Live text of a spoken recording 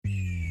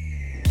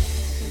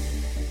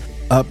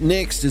Up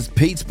next is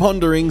Pete's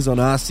Ponderings on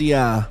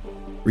RCR,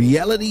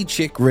 Reality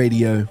Check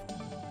Radio.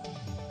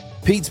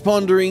 Pete's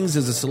Ponderings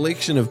is a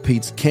selection of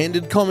Pete's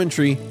candid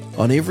commentary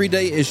on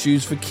everyday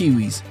issues for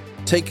Kiwis,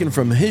 taken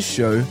from his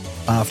show,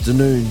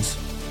 Afternoons.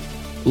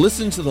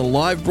 Listen to the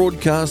live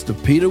broadcast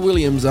of Peter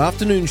Williams'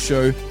 afternoon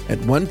show at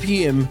 1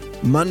 p.m.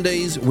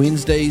 Mondays,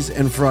 Wednesdays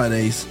and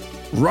Fridays,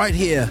 right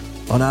here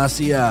on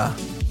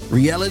RCR,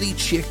 Reality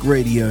Check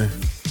Radio.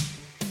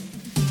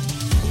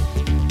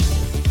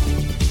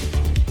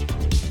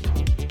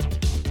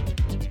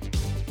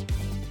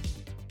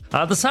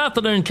 This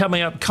afternoon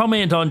coming up,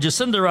 comment on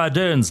Jacinda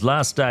Ardern's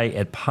last day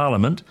at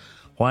Parliament,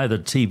 why the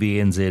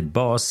TVNZ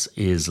boss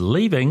is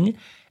leaving,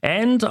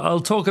 and I'll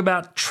talk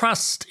about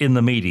trust in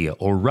the media,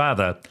 or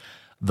rather,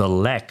 the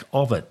lack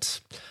of it.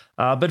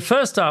 But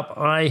first up,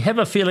 I have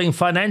a feeling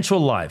financial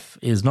life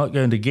is not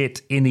going to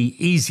get any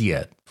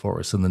easier for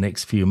us in the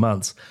next few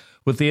months.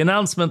 With the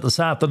announcement this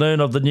afternoon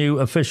of the new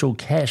official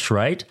cash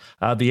rate,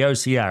 the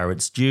OCR,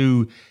 it's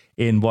due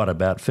in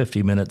about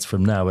 50 minutes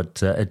from now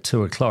at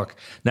 2 o'clock.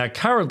 Now,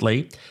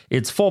 currently,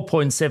 it's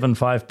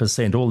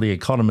 4.75%. All the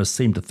economists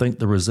seem to think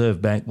the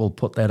Reserve Bank will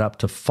put that up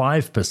to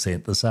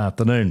 5% this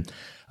afternoon.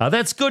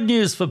 That's good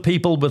news for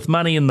people with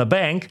money in the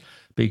bank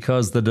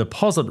because the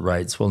deposit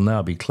rates will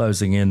now be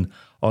closing in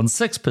on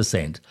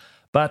 6%.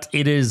 But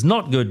it is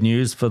not good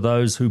news for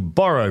those who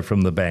borrow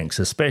from the banks,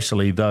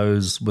 especially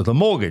those with a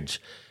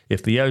mortgage.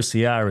 If the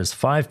OCR is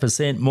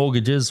 5%,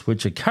 mortgages,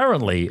 which are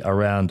currently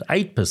around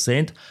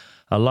 8%,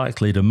 are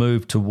likely to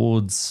move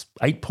towards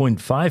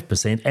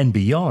 8.5% and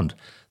beyond.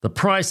 The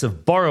price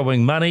of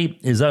borrowing money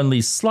is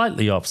only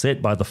slightly offset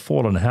by the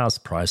fall in house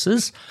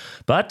prices,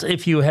 but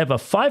if you have a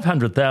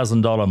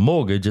 $500,000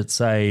 mortgage at,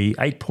 say,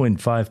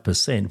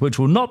 8.5%, which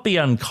will not be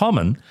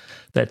uncommon,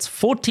 that's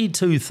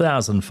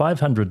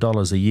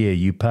 $42,500 a year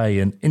you pay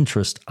in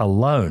interest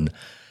alone.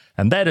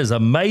 And that is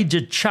a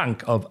major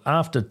chunk of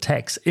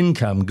after-tax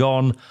income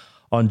gone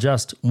on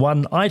just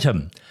one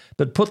item.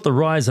 But put the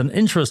rise in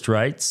interest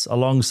rates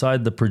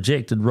alongside the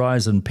projected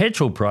rise in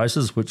petrol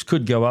prices, which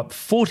could go up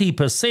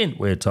 40%,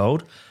 we're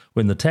told,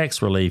 when the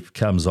tax relief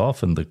comes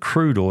off and the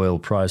crude oil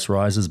price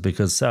rises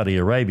because Saudi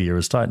Arabia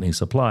is tightening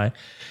supply.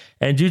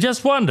 And you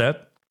just wonder,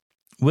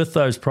 with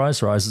those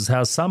price rises,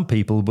 how some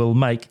people will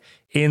make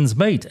ends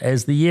meet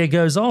as the year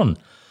goes on.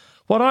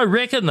 What I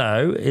reckon,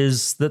 though,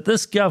 is that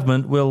this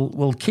government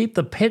will keep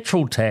the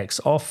petrol tax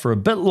off for a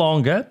bit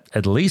longer,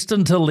 at least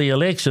until the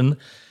election,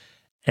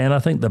 and I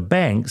think the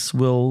banks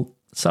will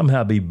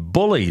somehow be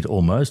bullied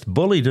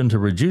into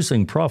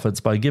reducing profits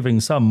by giving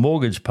some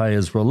mortgage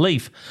payers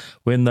relief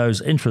when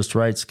those interest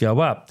rates go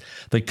up.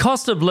 The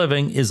cost of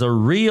living is a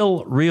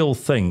real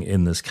thing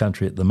in this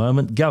country at the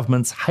moment.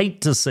 Governments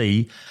hate to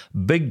see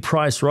big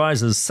price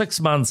rises 6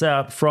 months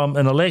out from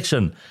an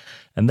election,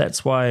 and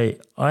that's why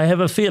I have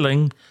a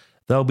feeling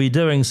they'll be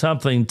doing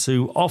something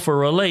to offer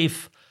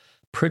relief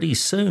pretty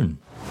soon.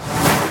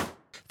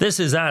 This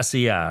is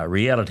RCR,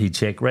 Reality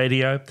Check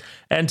Radio,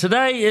 and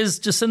today is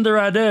Jacinda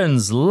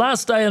Ardern's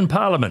last day in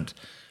Parliament,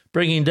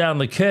 bringing down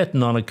the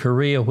curtain on a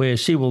career where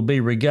she will be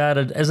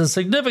regarded as a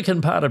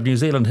significant part of New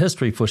Zealand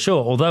history for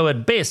sure, although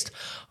at best,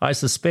 I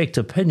suspect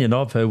opinion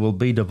of her will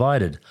be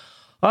divided.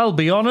 I'll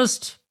be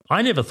honest,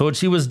 I never thought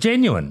she was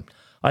genuine.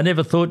 I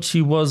never thought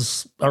she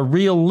was a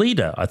real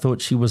leader. I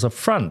thought she was a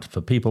front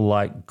for people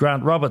like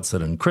Grant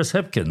Robertson and Chris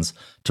Hipkins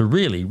to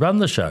really run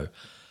the show.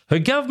 Her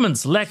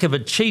government's lack of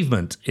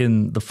achievement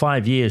in the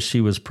 5 years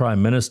she was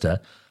Prime Minister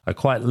are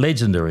quite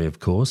legendary, of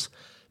course,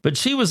 but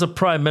she was a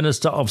Prime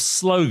Minister of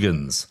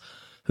slogans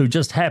who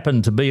just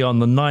happened to be on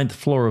the 9th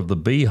floor of the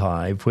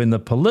Beehive when the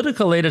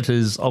political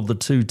editors of the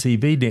two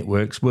TV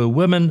networks were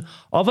women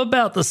of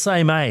about the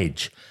same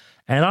age.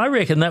 And I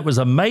reckon that was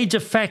a major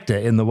factor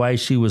in the way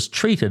she was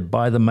treated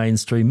by the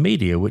mainstream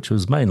media, which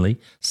was mainly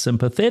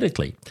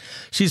sympathetically.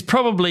 She's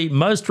probably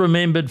most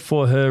remembered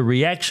for her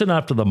reaction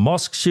after the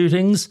mosque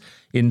shootings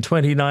in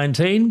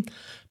 2019,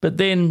 but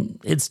then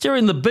it's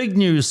during the big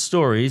news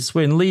stories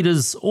when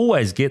leaders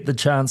always get the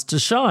chance to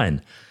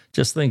shine.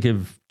 Just think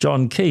of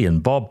John Key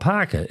and Bob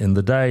Parker in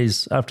the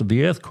days after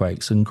the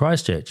earthquakes in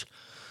Christchurch.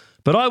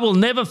 But I will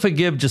never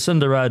forgive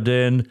Jacinda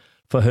Ardern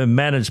for her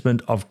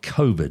management of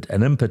COVID,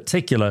 and in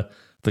particular,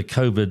 the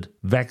COVID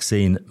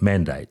vaccine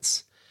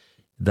mandates.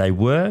 They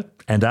were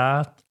and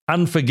are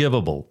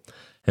unforgivable.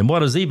 And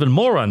what is even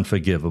more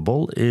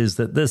unforgivable is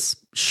that this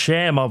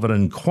sham of an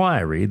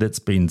inquiry that's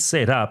been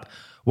set up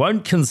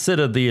won't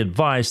consider the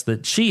advice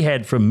that she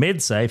had from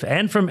MedSafe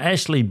and from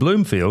Ashley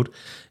Bloomfield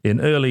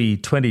in early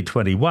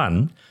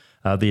 2021,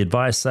 the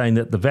advice saying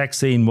that the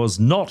vaccine was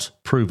not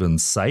proven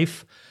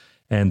safe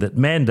and that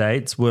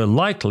mandates were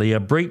likely a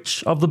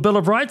breach of the Bill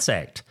of Rights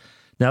Act.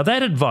 Now,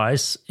 that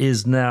advice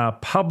is now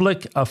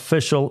public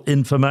official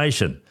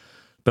information,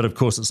 but of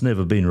course it's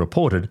never been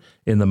reported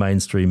in the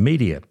mainstream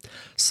media.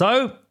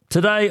 So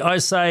today I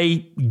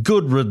say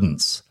good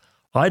riddance.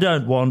 I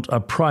don't want a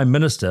Prime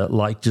Minister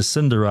like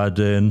Jacinda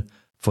Ardern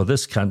for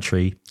this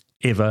country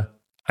ever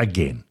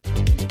again.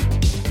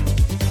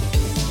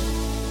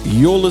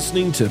 You're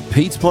listening to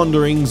Pete's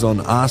Ponderings on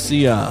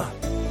RCR,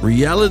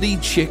 Reality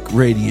Check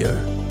Radio.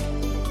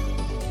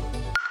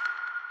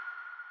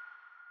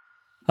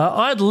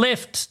 I'd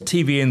left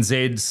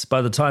TVNZ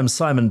by the time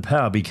Simon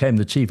Power became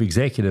the chief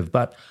executive,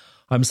 but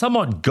I'm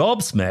somewhat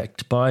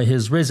gobsmacked by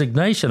his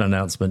resignation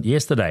announcement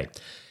yesterday.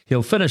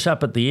 He'll finish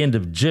up at the end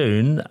of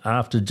June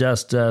after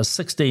just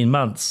 16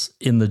 months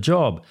in the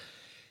job.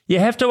 You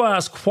have to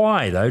ask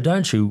why, though,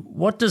 don't you?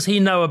 What does he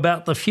know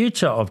about the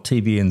future of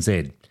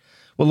TVNZ?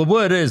 Well, the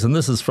word is, and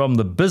this is from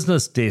the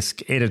business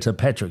desk editor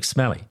Patrick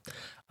Smalley,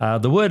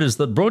 the word is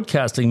that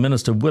Broadcasting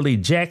Minister Willie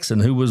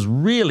Jackson, who was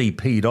really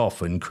peed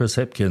off when Chris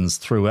Hipkins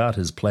threw out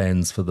his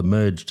plans for the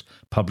merged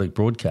public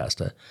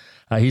broadcaster,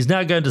 he's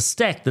now going to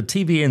stack the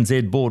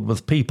TVNZ board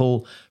with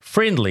people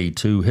friendly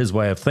to his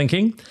way of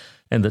thinking,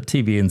 and that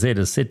TVNZ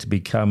is set to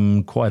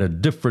become quite a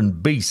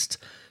different beast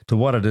to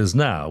what it is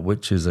now,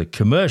 which is a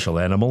commercial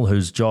animal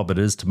whose job it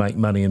is to make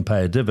money and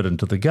pay a dividend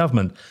to the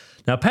government.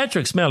 Now,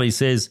 Patrick Smalley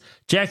says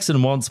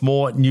Jackson wants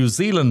more New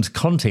Zealand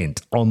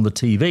content on the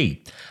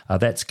TV.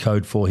 That's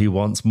code for he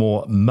wants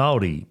more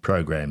Māori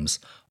programs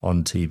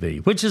on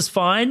TV, which is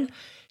fine.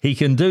 He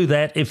can do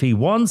that if he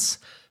wants,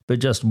 but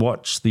just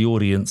watch the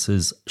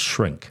audiences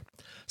shrink.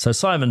 So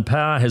Simon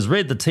Power has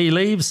read the tea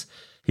leaves,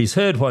 he's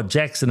heard what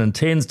Jackson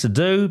intends to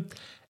do,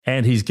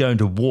 and he's going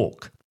to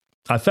walk.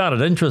 I found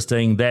it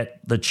interesting that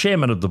the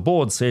chairman of the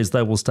board says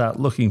they will start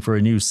looking for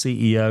a new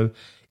CEO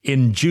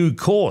in due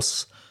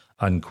course,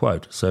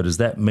 unquote. So does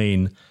that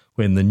mean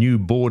when the new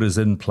board is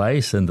in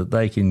place and that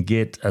they can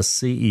get a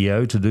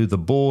CEO to do the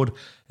board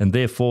and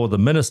therefore the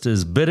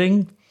minister's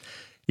bidding?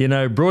 You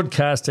know,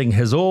 broadcasting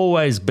has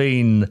always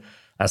been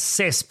a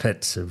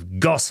cesspit of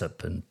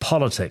gossip and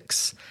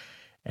politics,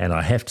 and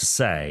I have to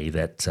say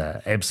that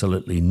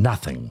absolutely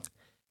nothing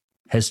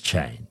has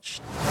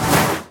changed.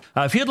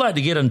 If you'd like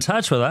to get in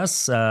touch with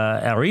us,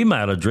 our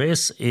email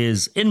address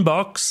is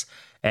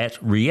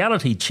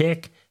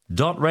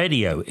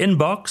inbox@realitycheck.radio.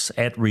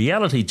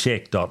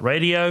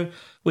 Inbox@realitycheck.radio.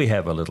 We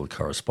have a little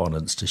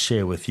correspondence to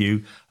share with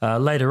you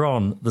later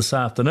on this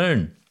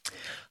afternoon.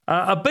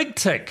 A big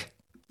tick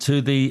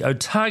to the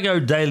Otago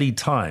Daily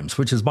Times,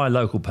 which is my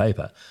local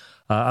paper.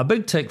 A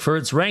big tick for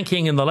its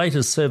ranking in the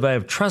latest survey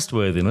of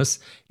trustworthiness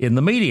in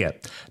the media.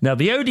 Now,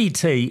 the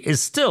ODT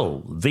is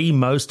still the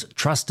most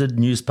trusted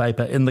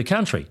newspaper in the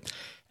country,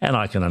 and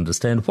I can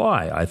understand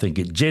why. I think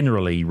it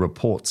generally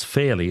reports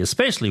fairly,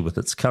 especially with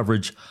its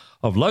coverage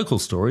of local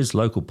stories,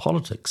 local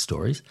politics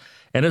stories,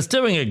 and it's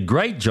doing a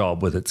great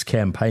job with its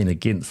campaign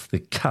against the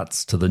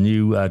cuts to the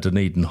new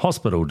Dunedin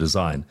Hospital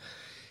design.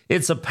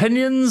 Its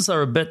opinions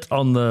are a bit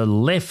on the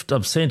left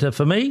of centre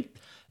for me,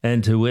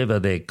 and whoever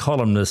their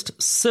columnist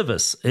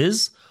Civis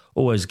is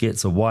always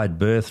gets a wide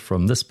berth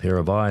from this pair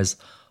of eyes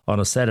on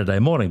a Saturday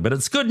morning. But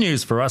it's good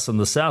news for us in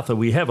the south that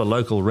we have a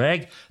local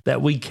rag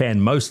that we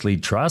can mostly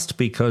trust,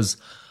 because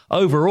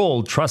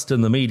overall trust in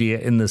the media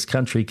in this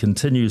country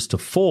continues to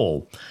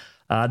fall.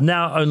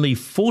 Now only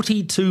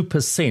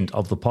 42%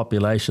 of the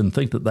population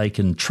think that they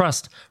can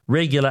trust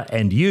regular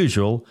and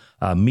usual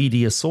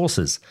media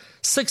sources.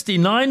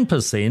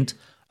 69%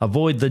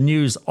 avoid the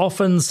news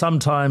often,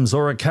 sometimes,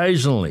 or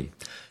occasionally.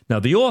 Now,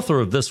 the author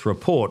of this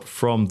report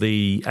from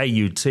the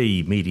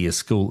AUT Media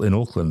School in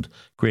Auckland,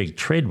 Greg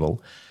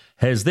Treadwell,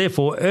 has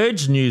therefore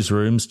urged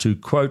newsrooms to,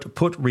 quote,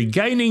 put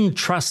regaining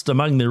trust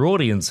among their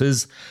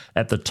audiences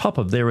at the top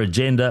of their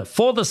agenda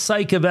for the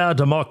sake of our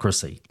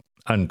democracy,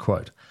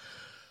 unquote.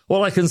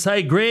 All I can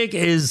say, Greg,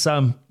 is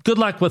good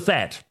luck with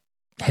that.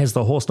 Has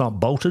the horse not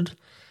bolted?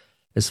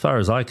 As far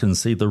as I can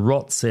see, the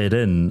rot set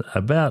in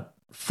about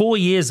 4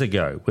 years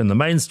ago, when the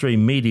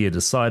mainstream media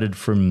decided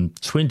from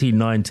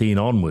 2019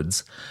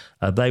 onwards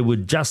they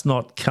would just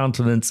not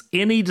countenance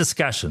any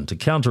discussion to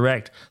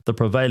counteract the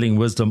prevailing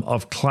wisdom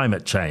of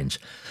climate change.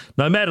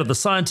 No matter the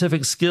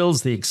scientific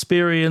skills, the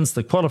experience,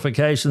 the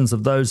qualifications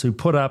of those who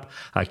put up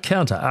a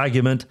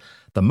counter-argument,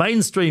 the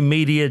mainstream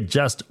media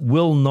just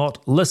will not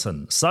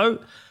listen. So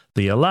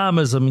the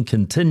alarmism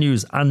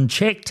continues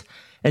unchecked,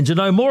 and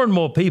more and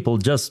more people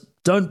just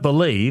don't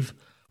believe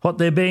what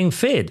they're being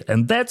fed.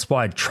 And that's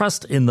why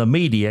trust in the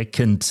media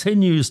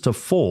continues to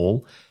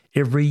fall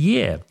every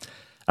year.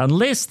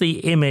 Unless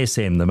the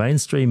MSM, the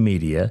mainstream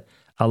media,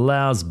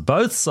 allows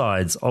both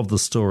sides of the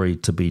story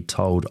to be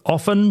told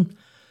often,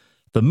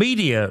 the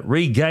media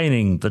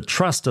regaining the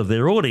trust of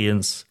their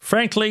audience,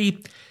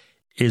 frankly,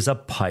 is a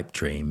pipe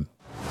dream.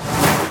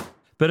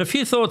 But a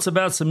few thoughts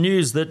about some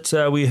news that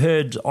we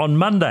heard on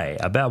Monday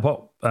about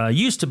what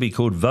used to be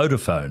called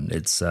Vodafone.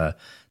 It's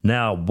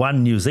now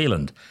One New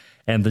Zealand.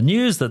 And the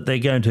news that they're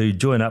going to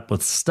join up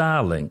with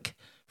Starlink,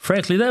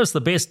 frankly, that was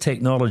the best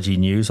technology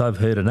news I've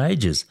heard in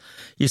ages.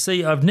 You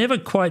see, I've never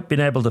quite been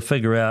able to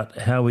figure out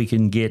how we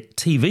can get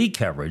TV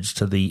coverage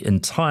to the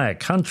entire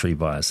country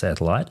via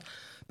satellite,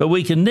 but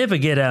we can never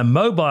get our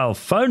mobile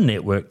phone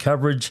network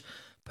coverage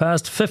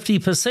past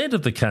 50%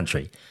 of the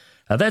country.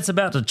 That's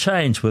about to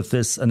change with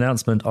this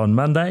announcement on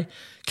Monday.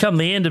 Come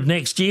the end of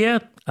next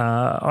year,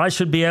 I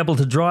should be able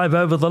to drive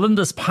over the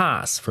Lindis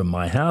Pass from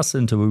my house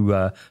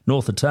into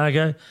North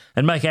Otago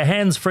and make a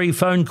hands-free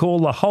phone call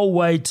the whole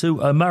way to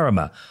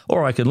Omarama,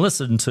 or I can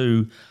listen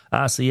to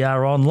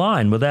RCR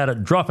online without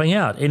it dropping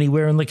out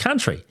anywhere in the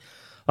country.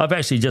 I've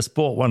actually just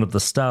bought one of the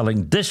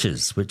Starlink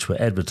dishes, which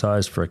were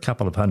advertised for a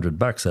couple of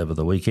 $100 over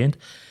the weekend.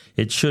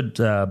 It should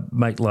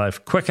make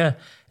life quicker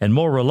and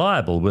more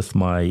reliable with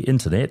my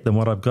internet than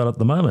what I've got at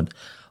the moment.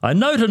 I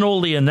note in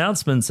all the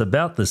announcements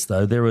about this,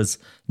 though, there is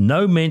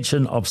no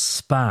mention of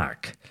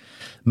Spark.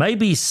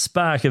 Maybe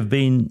Spark have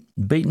been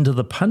beaten to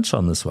the punch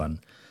on this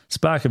one.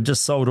 Spark have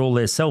just sold all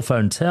their cell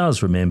phone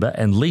towers, remember,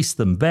 and leased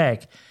them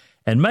back.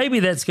 And maybe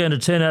that's going to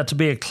turn out to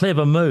be a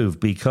clever move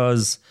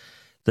because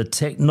the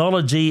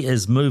technology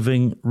is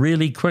moving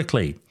really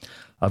quickly.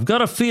 I've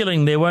got a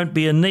feeling there won't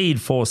be a need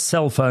for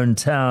cell phone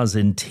towers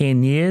in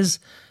 10 years.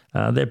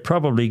 They're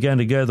probably going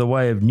to go the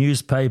way of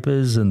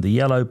newspapers and the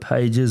yellow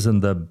pages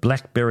and the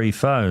BlackBerry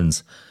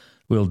phones.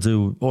 We'll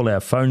do all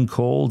our phone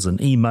calls and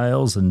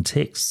emails and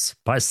texts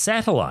by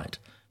satellite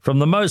from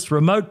the most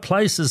remote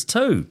places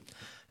too.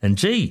 And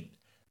gee,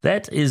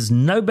 that is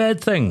no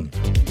bad thing.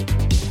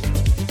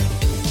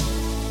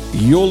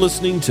 You're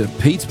listening to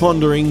Pete's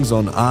Ponderings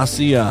on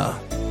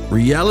RCR,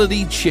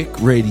 Reality Check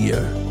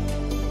Radio.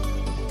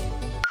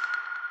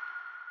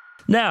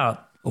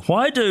 Now,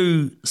 why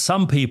do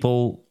some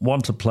people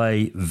want to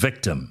play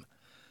victim?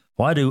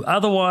 Why do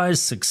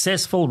otherwise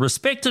successful,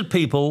 respected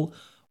people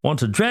want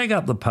to drag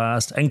up the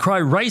past and cry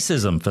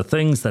racism for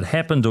things that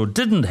happened or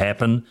didn't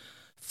happen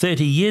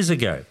 30 years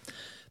ago?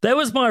 That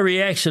was my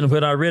reaction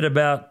when I read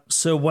about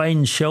Sir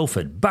Wayne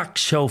Shelford, Buck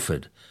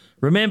Shelford.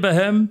 Remember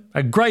him?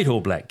 A great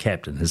All Black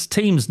captain. His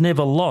teams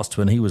never lost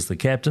when he was the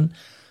captain,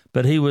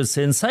 but he was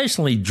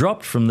sensationally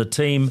dropped from the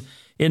team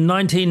in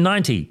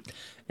 1990.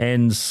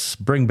 And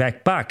Bring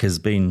Back Buck has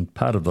been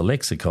part of the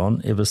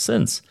lexicon ever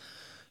since.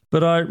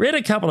 But I read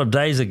a couple of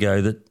days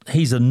ago that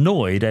he's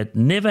annoyed at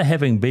never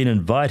having been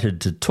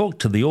invited to talk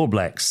to the All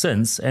Blacks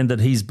since, and that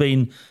he's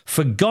been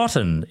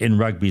forgotten in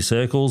rugby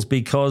circles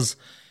because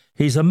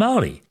he's a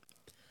Māori.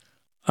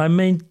 I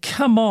mean,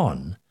 come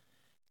on.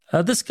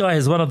 This guy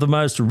is one of the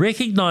most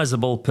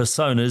recognisable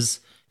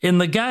personas in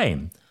the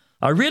game.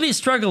 I really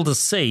struggle to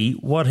see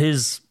what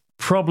his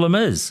problem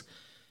is.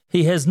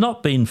 He has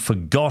not been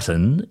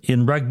forgotten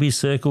in rugby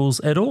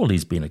circles at all.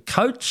 He's been a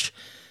coach.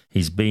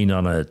 He's been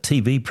on a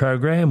TV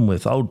program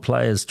with old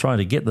players trying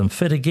to get them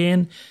fit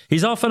again.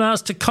 He's often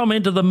asked to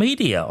comment to the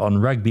media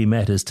on rugby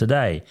matters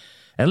today.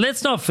 And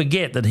let's not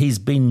forget that he's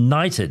been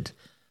knighted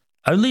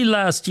only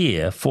last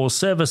year for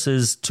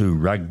services to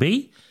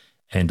rugby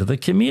and to the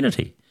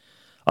community.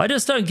 I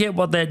just don't get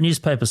what that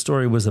newspaper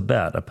story was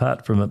about,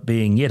 apart from it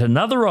being yet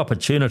another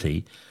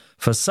opportunity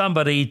for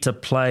somebody to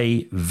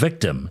play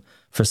victim,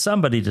 for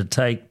somebody to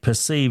take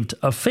perceived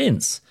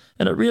offence,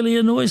 and it really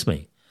annoys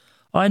me.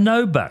 I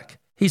know Buck.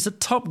 He's a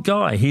top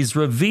guy. He's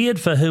revered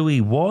for who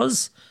he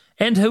was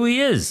and who he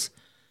is,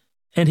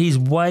 and he's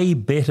way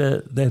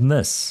better than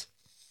this.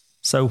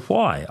 So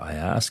why, I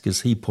ask,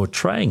 is he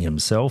portraying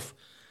himself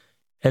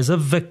as a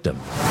victim?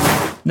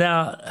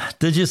 Now,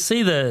 did you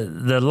see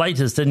the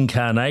latest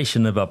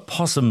incarnation of a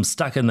possum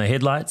stuck in the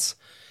headlights?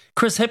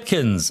 Chris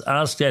Hipkins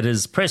asked at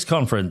his press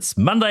conference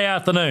Monday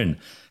afternoon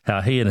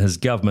how he and his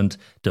government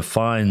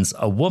defines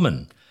a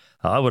woman.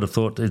 I would have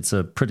thought it's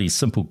a pretty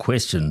simple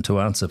question to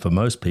answer for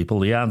most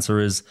people. The answer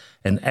is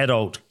an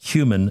adult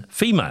human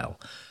female.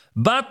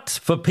 But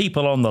for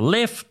people on the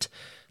left,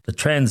 the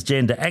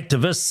transgender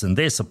activists and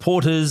their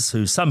supporters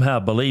who somehow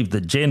believe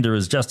that gender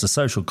is just a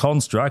social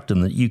construct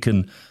and that you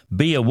can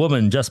be a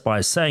woman just by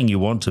saying you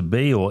want to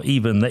be, or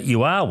even that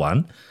you are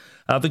one,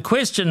 the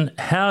question,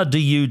 how do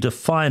you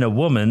define a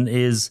woman,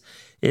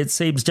 it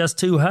seems just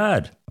too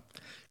hard.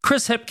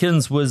 Chris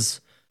Hipkins was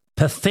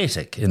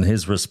pathetic in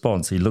his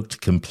response. He looked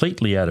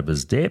completely out of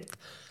his depth,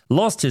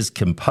 lost his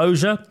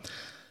composure,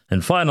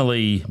 and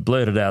finally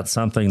blurted out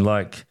something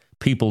like,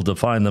 people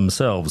define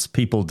themselves,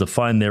 people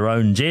define their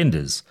own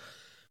genders,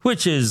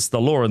 which is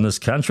the law in this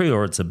country,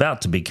 or it's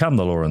about to become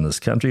the law in this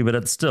country, but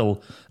it's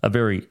still a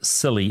very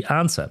silly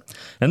answer.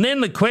 And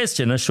then the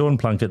questioner, Sean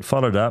Plunkett,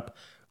 followed up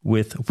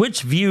with,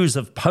 which views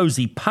of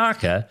Posey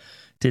Parker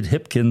did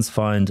Hipkins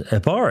find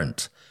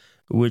abhorrent?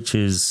 Which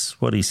is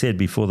what he said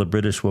before the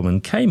British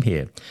woman came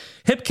here.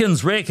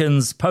 Hipkins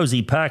reckons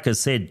Posey Parker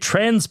said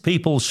trans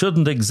people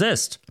shouldn't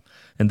exist,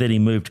 and then he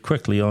moved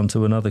quickly on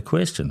to another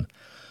question.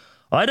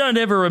 I don't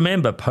ever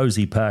remember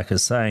Posey Parker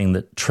saying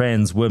that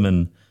trans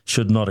women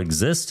should not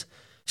exist.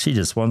 She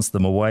just wants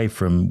them away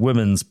from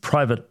women's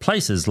private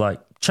places like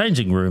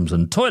changing rooms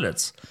and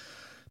toilets.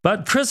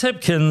 But Chris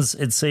Hipkins,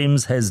 it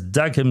seems, has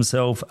dug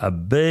himself a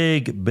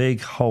big,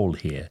 big hole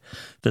here.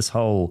 This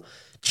whole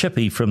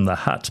Chippy from the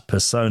Hut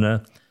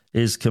persona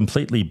is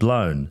completely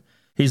blown.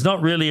 He's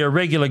not really a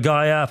regular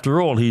guy after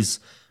all.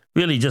 He's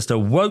really just a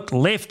woke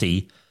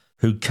lefty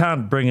who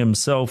can't bring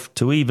himself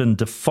to even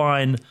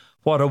define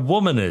what a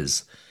woman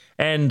is.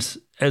 And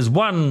as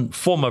one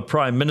former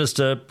Prime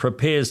Minister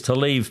prepares to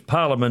leave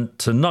Parliament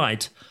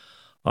tonight,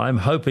 I'm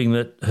hoping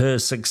that her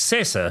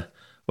successor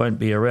won't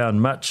be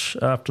around much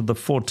after the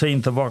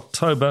 14th of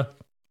October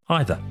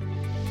either.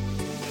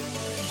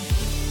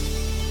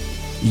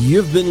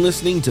 You've been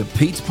listening to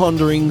Pete's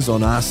Ponderings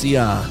on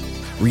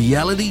RCR,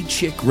 Reality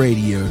Check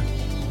Radio.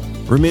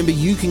 Remember,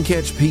 you can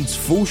catch Pete's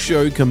full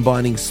show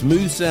combining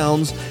smooth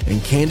sounds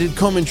and candid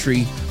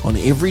commentary on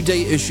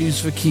everyday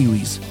issues for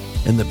Kiwis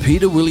in the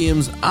Peter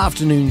Williams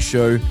Afternoon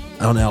Show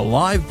on our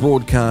live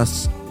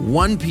broadcasts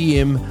 1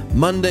 p.m.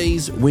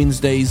 Mondays,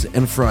 Wednesdays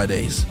and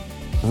Fridays.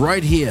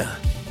 Right here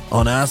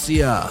on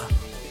RCR,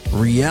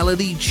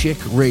 Reality Check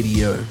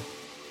Radio.